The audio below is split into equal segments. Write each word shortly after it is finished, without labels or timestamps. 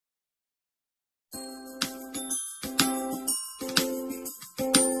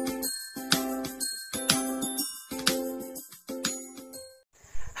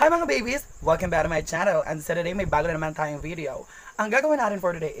Hi mga babies! Welcome back to my channel, and so today may bago na naman tayong video. Ang gagawin natin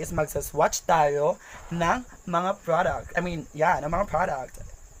for today is magsaswatch tayo ng mga product. Ng mga product.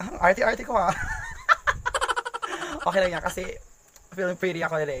 Arte-arte ko ha. Okay lang yan kasi feeling pretty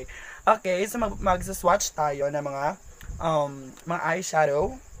ako today. Okay, so magsaswatch tayo ng mga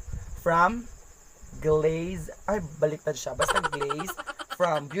eyeshadow from Glazed, baliktad siya. Basta Glazed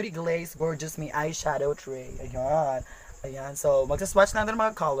from Glazed Gorgeous may eyeshadow tray. Ayan, so magsaswatch natin ng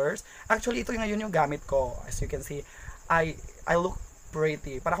mga colors. Actually, ito ngayon yung gamit ko. As you can see, I look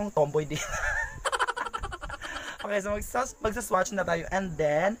pretty. Para akong tomboy din. Okay, so magsaswatch na tayo. And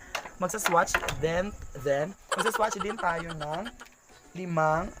then, magsaswatch din tayo ng 5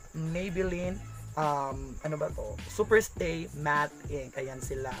 Maybelline, superstay matte ink. Ayan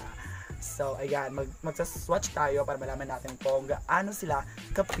sila. So, ayan, magsaswatch tayo para malaman natin kung gaano sila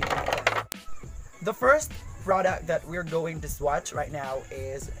kapit. The first product that we're going to swatch right now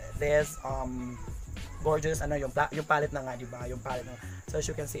is this gorgeous yung palette na nga, di ba? Yung palette na. So as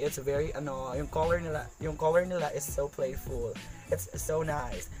you can see, it's very yung color nila is so playful. It's so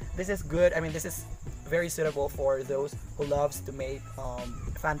nice. This is good. I mean, this is very suitable for those who loves to make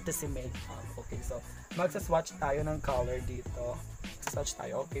fantasy makeup. Okay, so magsaswatch tayo ng color dito. Swatch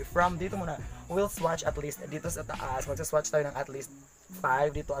tayo. Okay, from dito muna. We'll swatch at least dito sa taas. Magsaswatch tayo ng at least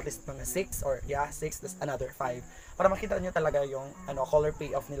 5 dito, at least mga 6 or 6 plus another 5 para makita nyo talaga yung color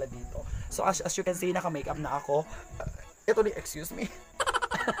payoff nila dito. So as you can see, naka-makeup na ako. Excuse me.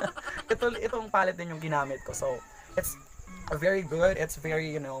 Itong palette din yung ginamit ko. So it's very good. It's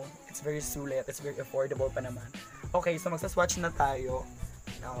very, it's very sulit. It's very affordable pa naman. Okay, so magsaswatch na tayo.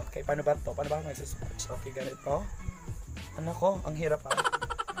 Okay, paano ba to? Paano ba ako magsaswatch? Okay, ganito. Ang hirap pa.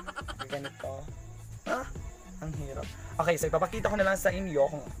 Okay, ganito. Ang hirap. Okay, so ipapakita ko na lang sa inyo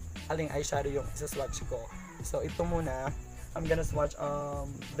kung aling eyeshadow yung isa-swatch ko. So ito muna, I'm gonna swatch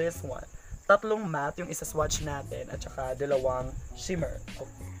this one. 3 matte yung isa-swatch natin at saka 2 shimmer.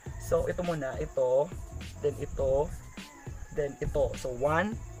 Okay. So ito muna, ito, then ito, then ito. So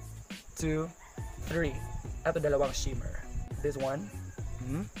 1, 2, 3. Ito 2 shimmer. This one.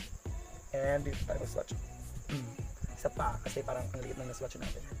 And dito tayo swatch. Isa pa kasi parang ang liit ng na-swatch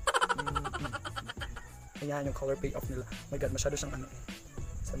natin. Ayan yung color payoff nila. Oh my god, masyado siyang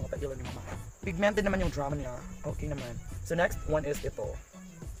sa mga pailan ni mama. Pigmented naman yung drama niya. Okay naman. So next one is ito.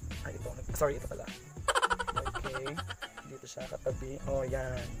 Ito. Sorry, ito pala. Okay. Dito siya katabi. Oh,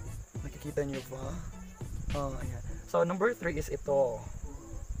 yan. Nakikita niyo ba? Oh, ayan. So number 3 is ito.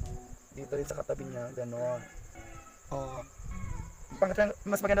 Dito rin sa katabi niya. Ganon. Oh.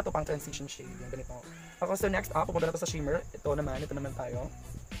 Mas maganda to pang transition shade. Yung ganito. Okay, so next up, pupunta na to sa shimmer. Ito naman tayo.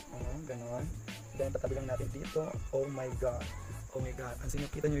 Ganon. Then tatabi lang natin dito. Oh my god. Oh my god. Ang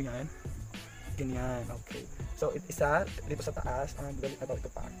kita nyo yan? Ganyan. Okay. So isa dito sa taas.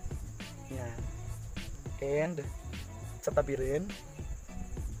 Ito pa. Yan. And sa tabi rin.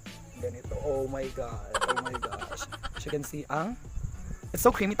 Ganito. Oh my god. Oh my gosh. As you can see, it's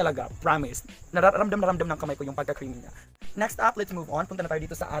so creamy talaga. Promise. Ramdam ng kamay ko yung pagka-creamy niya. Next up, let's move on. Punta na tayo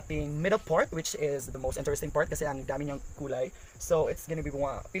dito sa ating middle part, which is the most interesting part kasi ang dami niyang kulay. So it's gonna be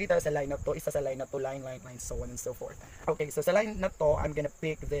pili tayo sa line na to, isa sa line na to, line, so on and so forth. Okay, so sa line na to, I'm gonna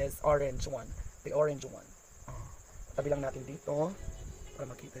pick this orange one. The orange one. Tabi lang natin dito para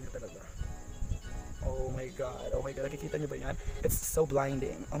makita niyo talaga. Oh my god, nakikita niyo ba yan? It's so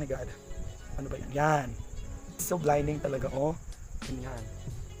blinding. Oh my god. Ano ba yan? Yan. It's so blinding talaga, oh. Ganyan.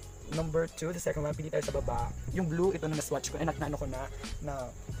 Number 2, the second one, pili tayo sa baba. Yung blue, ito na na-swatch ko. Naramdaman ko na.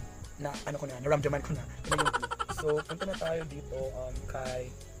 Ito yung blue. So, punta na tayo dito kay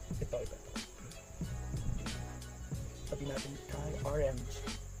ito. Sabi natin kay orange.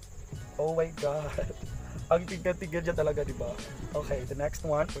 Oh my god. Ang tigad-tigad dyan talaga, diba? Okay, the next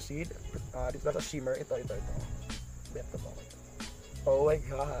one, proceed. Dito sa shimmer. Ito. Beto mo. Oh my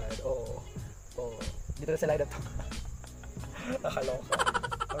god. Oh. Dito na sa line na to. Nakaloka.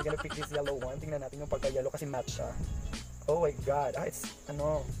 I'm gonna pick this yellow one. Tingnan natin yung pagka-yellow kasi match siya. Oh my god. It's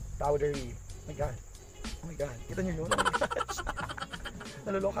powdery. Oh my god. Kita nyo yun?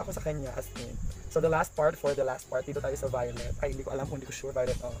 Naluloka ako sa kanya as in. So the last part, dito tayo sa violet. Hindi ko alam kung hindi ko sure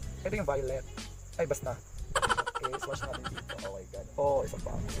violet. Ito yung violet. Basta. Okay, swatch natin dito. Oh my god. Isa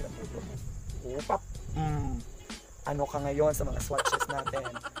pa. Pop. Ano ka ngayon sa mga swatches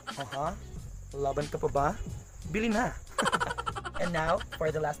natin? Laban ka pa ba? Bili na! And now,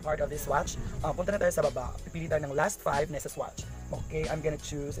 for the last part of this swatch, punta na tayo sa baba. Pipili tayo ng last 5 na sa swatch. Okay, I'm gonna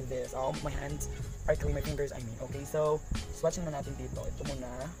choose this. My hands are clean, my fingers, Okay, so, swatching na natin dito. Ito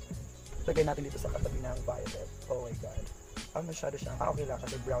muna. Lagay natin dito sa katabi ng violet. Oh my god. Masyado siya. Okay lang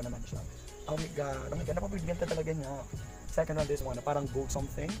kasi brown naman siya. Oh my god, napapibigyan talaga niya. Second one, this one, parang gold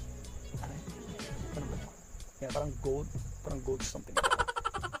something. Ano ba? Yeah, parang gold something.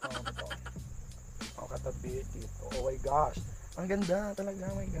 Ito. Katabi dito. Oh my gosh. Ang ganda talaga,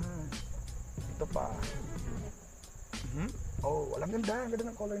 oh my god. Ito pa. Oh, ang ganda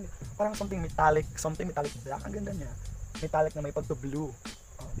ng color niya. Parang something metallic black. Ang ganda niya. Metallic na may pagto-blue.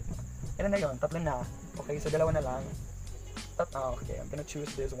 Oh, diba? Ilan na yun? Tatlo na. Okay, so dalawa na lang. Okay, I'm gonna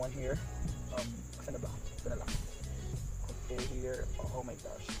choose this one here. Saan na ba? Ito na lang. Okay, here. Oh my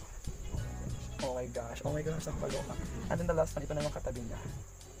gosh. Oh my gosh. Nakakaloka. And then the last one, ito na yung katabi niya.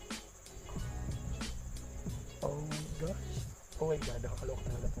 Oh my gosh. Oh my god, nakakaloka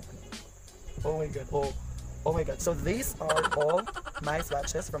talaga itong ano. Oh my god. Oh my god. So these are all my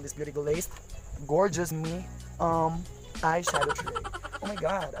swatches from this Beauty Glazed Gorgeous Me eyeshadow tray. Oh my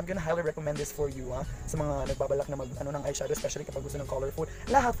god, I'm gonna highly recommend this for you, ha? Sa mga nagbabalak na ng eyeshadow, especially kapag gusto ng colorful.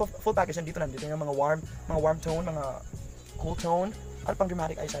 Lahat full package nandito yung mga warm tone, mga cool tone, at pang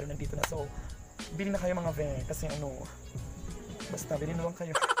dramatic eyeshadow nandito na. So, bili na kayo mga ven, kasi basta bili na lang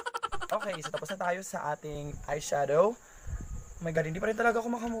kayo. Okay, so tapos na tayo sa ating eyeshadow. Oh my god, hindi pa rin talaga ako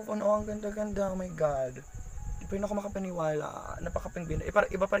makamove on. Oh, ang ganda-ganda. Oh my god. Hindi pa rin ako makapaniwala. Napakapingbin.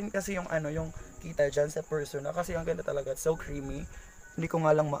 Iba pa rin kasi yung yung kita dyan sa person. Kasi ang ganda talaga. It's so creamy. Hindi ko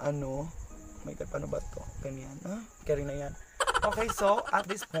nga lang maano. Oh my god, paano ba to? Ganyan. Carry na yan. Okay, so at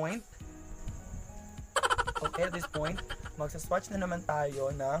this point, magsaswatch na naman tayo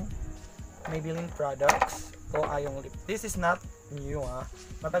ng Maybelline products. O yung lip. This is not new, ha.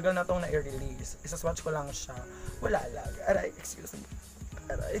 Matagal na tong na-release. Isaswatch ko lang siya. Wala lang. Aray, excuse me.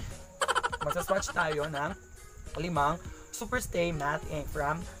 Aray. Magsaswatch tayo ng 5 Superstay Matte Ink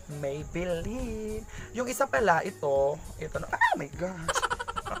from Maybelline. Yung isa pala, ito na, oh my gosh.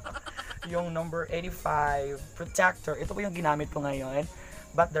 Yung number 85 protector. Ito po yung ginamit ko ngayon.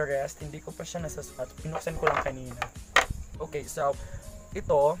 But the rest, hindi ko pa siya nasaswatch. Pinuksan ko lang kanina. Okay, so,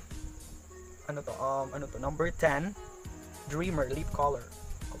 ito, number 10 Dreamer Lip Color.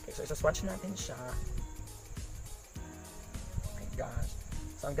 Okay, so isa-swatch natin siya. Oh my gosh.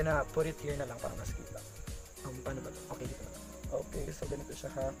 So I'm gonna put it here na lang para mas kita. Paano ba ito? Okay, dito na lang. Okay, so ganito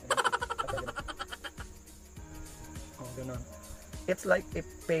siya, ha. Oh, ganun. It's like a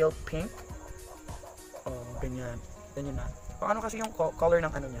pale pink. Oh, ganyan. Ganyan na. Paano kasi yung color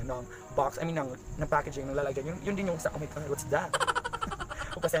ng ng box, ng packaging, ng lalagyan. Yun din yung sa, oh my god, what's that?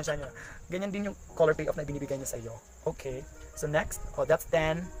 Pasensya nyo. Ganyan din yung color payoff na binibigay niya sa iyo. Okay. So next, that's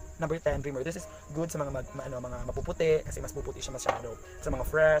 10. Number 10, Dreamer. This is good sa mga mga mapuputi kasi mas puputi siya masyado. Sa mga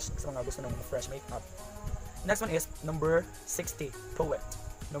fresh, sa mga gusto ng mga fresh makeup. Next one is number 60, Poet.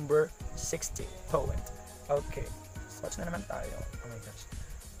 Number 60, Poet. Okay. Swatch na naman tayo. Oh my gosh.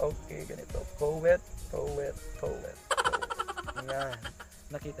 Okay, ganito. Poet. Ayan.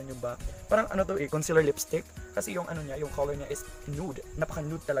 Nakita nyo ba? Parang concealer lipstick. Kasi yung niya, yung color niya is nude.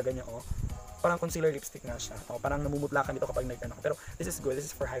 Napaka-nude talaga niya, oh. Parang concealer lipstick na siya. Oh, parang namumutlakan dito kapag Pero this is good.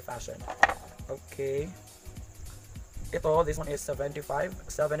 This is for high fashion. Okay. This one is 75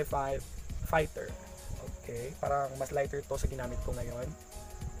 Fighter. Okay. Parang mas lighter to sa ginamit ko ngayon.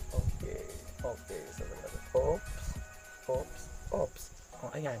 Okay. So, oops.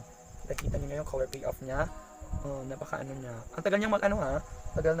 Oh, ayan. Nakita niyo yung color payoff niya. Oh, napaka niya. Ang tagal niyang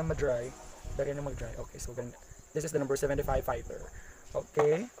tagal na mag-dry. Okay, so this is the number 75 Fighter.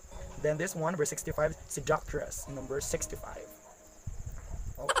 Okay. Then this one, number 65, Seductress. Number 65.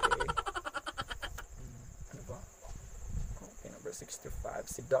 Okay. Ano ba? Okay, number 65,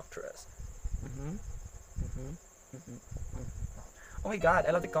 Seductress. Oh my god,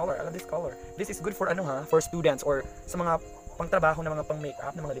 I love the color. I love this color. This is good for for students or sa mga pangtrabaho na mga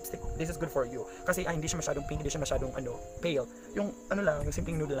pang-makeup na mga lipstick. This is good for you. Kasi hindi siya masyadong pink, hindi siya masyadong pale. Yung yung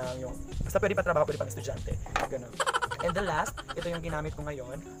simpleng nude lang yung basta pwede pa trabaho, pwede pang estudyante. Ganun. And the last, ito yung ginamit ko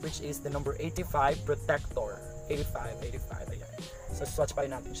ngayon, which is the number 85 Protector. 85, ayan. So swatch pa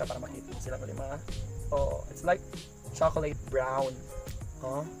rin natin siya para makita sila malima. Oh, it's like chocolate brown.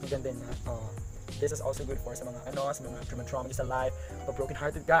 Oh, ang ganda niya. Oh. This is also good for sa mga sa mga trauma sa life, pag broken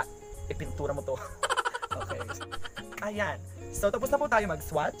hearted ka, ipintura mo to. Okay. Ayan. So, tapos na po tayo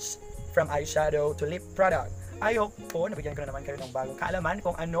mag-swatch from eyeshadow to lip product. I hope po, nabigyan ko na naman kayo ng bagong kaalaman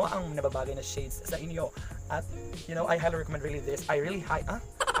kung ano ang nababagay na shades sa inyo. At, I highly recommend this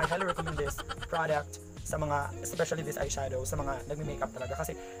product sa mga, especially this eyeshadow, sa mga nagme-makeup talaga.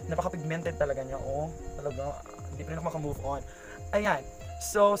 Kasi, napaka-pigmented talaga niya. Oh, talaga, hindi pa rin ako makamove on. Ayan.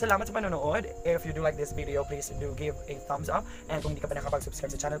 So, salamat sa panonood. If you do like this video, please do give a thumbs up. And kung hindi ka pa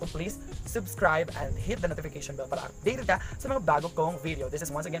nakapag-subscribe sa channel ko, please subscribe and hit the notification bell para updated ka sa mga bago kong video. This is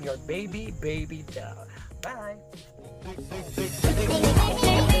once again your Baby Delle. Bye!